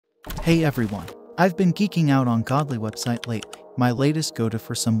Hey everyone, I've been geeking out on Godly website lately, my latest go-to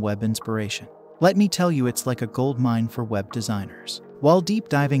for some web inspiration. Let me tell you, it's like a gold mine for web designers. While deep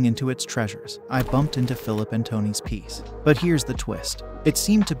diving into its treasures, I bumped into Philip and Tony's piece. But here's the twist. It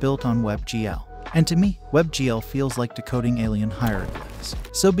seemed to build on WebGL. And to me, WebGL feels like decoding alien hieroglyphs.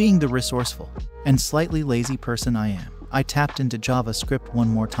 So being the resourceful and slightly lazy person I am, I tapped into JavaScript one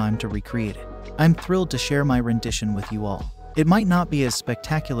more time to recreate it. I'm thrilled to share my rendition with you all. It might not be as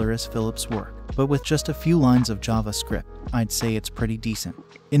spectacular as Philip's work, but with just a few lines of JavaScript, I'd say it's pretty decent.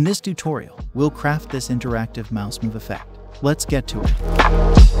 In this tutorial, we'll craft this interactive mouse move effect. Let's get to it.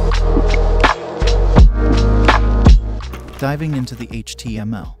 Diving into the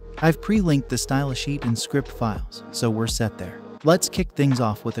HTML. I've pre-linked the style sheet and script files, so we're set there. Let's kick things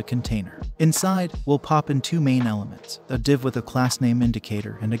off with a container. Inside, we'll pop in two main elements, a div with a class name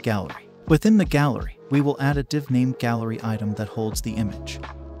indicator and a gallery. Within the gallery, we will add a div named gallery item that holds the image.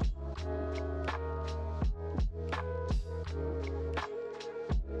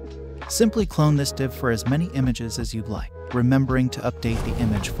 Simply clone this div for as many images as you'd like, remembering to update the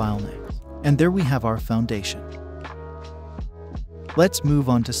image file names. And there we have our foundation. Let's move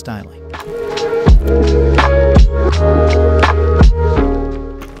on to styling.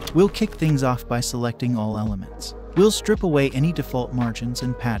 We'll kick things off by selecting all elements. We'll strip away any default margins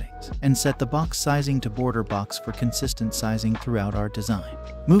and paddings, and set the box sizing to border box for consistent sizing throughout our design.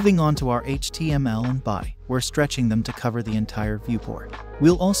 Moving on to our HTML and body, we're stretching them to cover the entire viewport.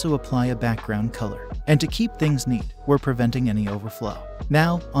 We'll also apply a background color. And to keep things neat, we're preventing any overflow.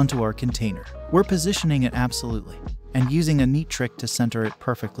 Now, onto our container. We're positioning it absolutely, and using a neat trick to center it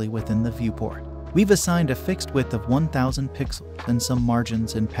perfectly within the viewport. We've assigned a fixed width of 1000 pixels and some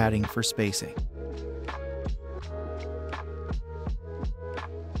margins and padding for spacing.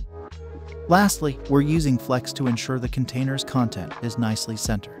 Lastly, we're using flex to ensure the container's content is nicely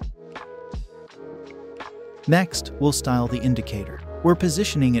centered. Next, we'll style the indicator. We're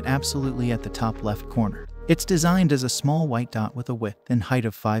positioning it absolutely at the top left corner. It's designed as a small white dot with a width and height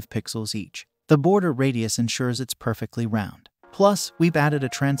of 5 pixels each. The border radius ensures it's perfectly round. Plus, we've added a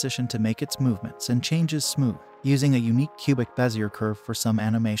transition to make its movements and changes smooth, using a unique cubic Bezier curve for some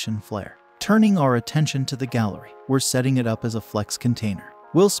animation flair. Turning our attention to the gallery, we're setting it up as a flex container.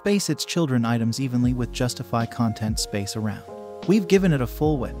 We'll space its children items evenly with justify content space around. We've given it a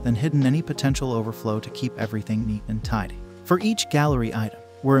full width and hidden any potential overflow to keep everything neat and tidy. For each gallery item,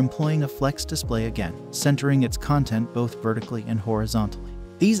 we're employing a flex display again, centering its content both vertically and horizontally.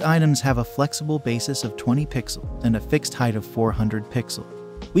 These items have a flexible basis of 20 pixels and a fixed height of 400 pixels.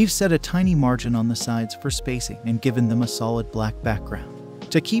 We've set a tiny margin on the sides for spacing and given them a solid black background.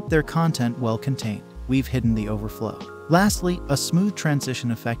 To keep their content well contained, we've hidden the overflow. Lastly, a smooth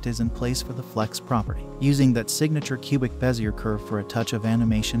transition effect is in place for the flex property, using that signature cubic Bezier curve for a touch of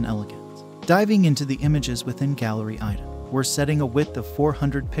animation elegance. Diving into the images within gallery item, we're setting a width of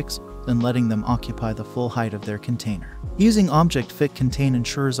 400 pixels and letting them occupy the full height of their container. Using Object Fit Contain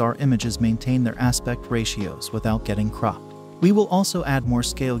ensures our images maintain their aspect ratios without getting cropped. We will also add more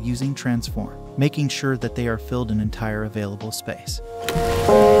scale using Transform, making sure that they are filled in entire available space.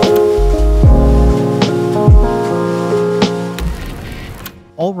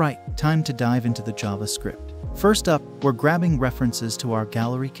 Alright, time to dive into the JavaScript. First up, we're grabbing references to our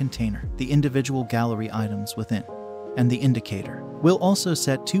gallery container, the individual gallery items within, and the indicator. We'll also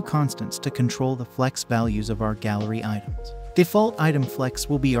set two constants to control the flex values of our gallery items. Default item flex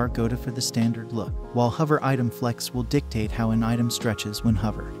will be our go-to for the standard look, while hover item flex will dictate how an item stretches when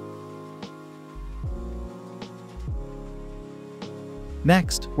hovered.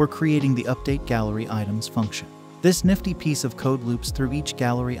 Next, we're creating the update gallery items function. This nifty piece of code loops through each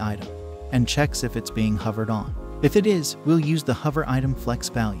gallery item and checks if it's being hovered on. If it is, we'll use the hover item flex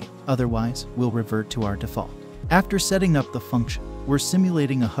value. Otherwise, we'll revert to our default. After setting up the function, we're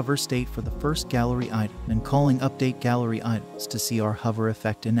simulating a hover state for the first gallery item and calling update gallery items to see our hover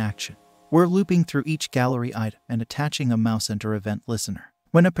effect in action. We're looping through each gallery item and attaching a mouse enter event listener.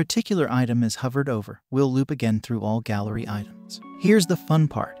 When a particular item is hovered over, we'll loop again through all gallery items. Here's the fun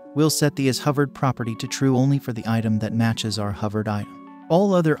part. We'll set the isHovered property to true only for the item that matches our hovered item.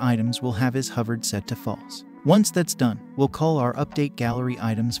 All other items will have isHovered set to false. Once that's done, we'll call our update gallery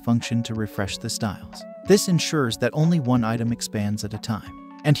items function to refresh the styles. This ensures that only one item expands at a time.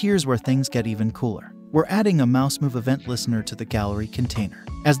 And here's where things get even cooler. We're adding a mousemove event listener to the gallery container.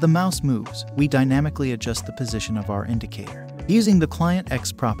 As the mouse moves, we dynamically adjust the position of our indicator. Using the client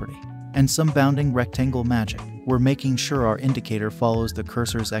X property and some bounding rectangle magic, we're making sure our indicator follows the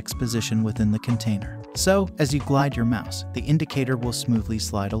cursor's X position within the container. So, as you glide your mouse, the indicator will smoothly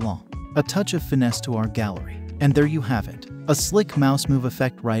slide along. A touch of finesse to our gallery, and there you have it. a slick mouse move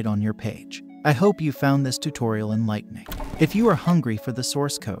effect right on your page. I hope you found this tutorial enlightening. If you are hungry for the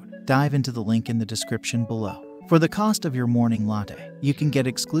source code, dive into the link in the description below. For the cost of your morning latte, you can get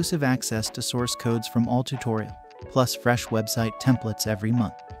exclusive access to source codes from all tutorials, plus fresh website templates every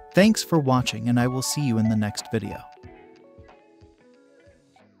month. Thanks for watching, and I will see you in the next video.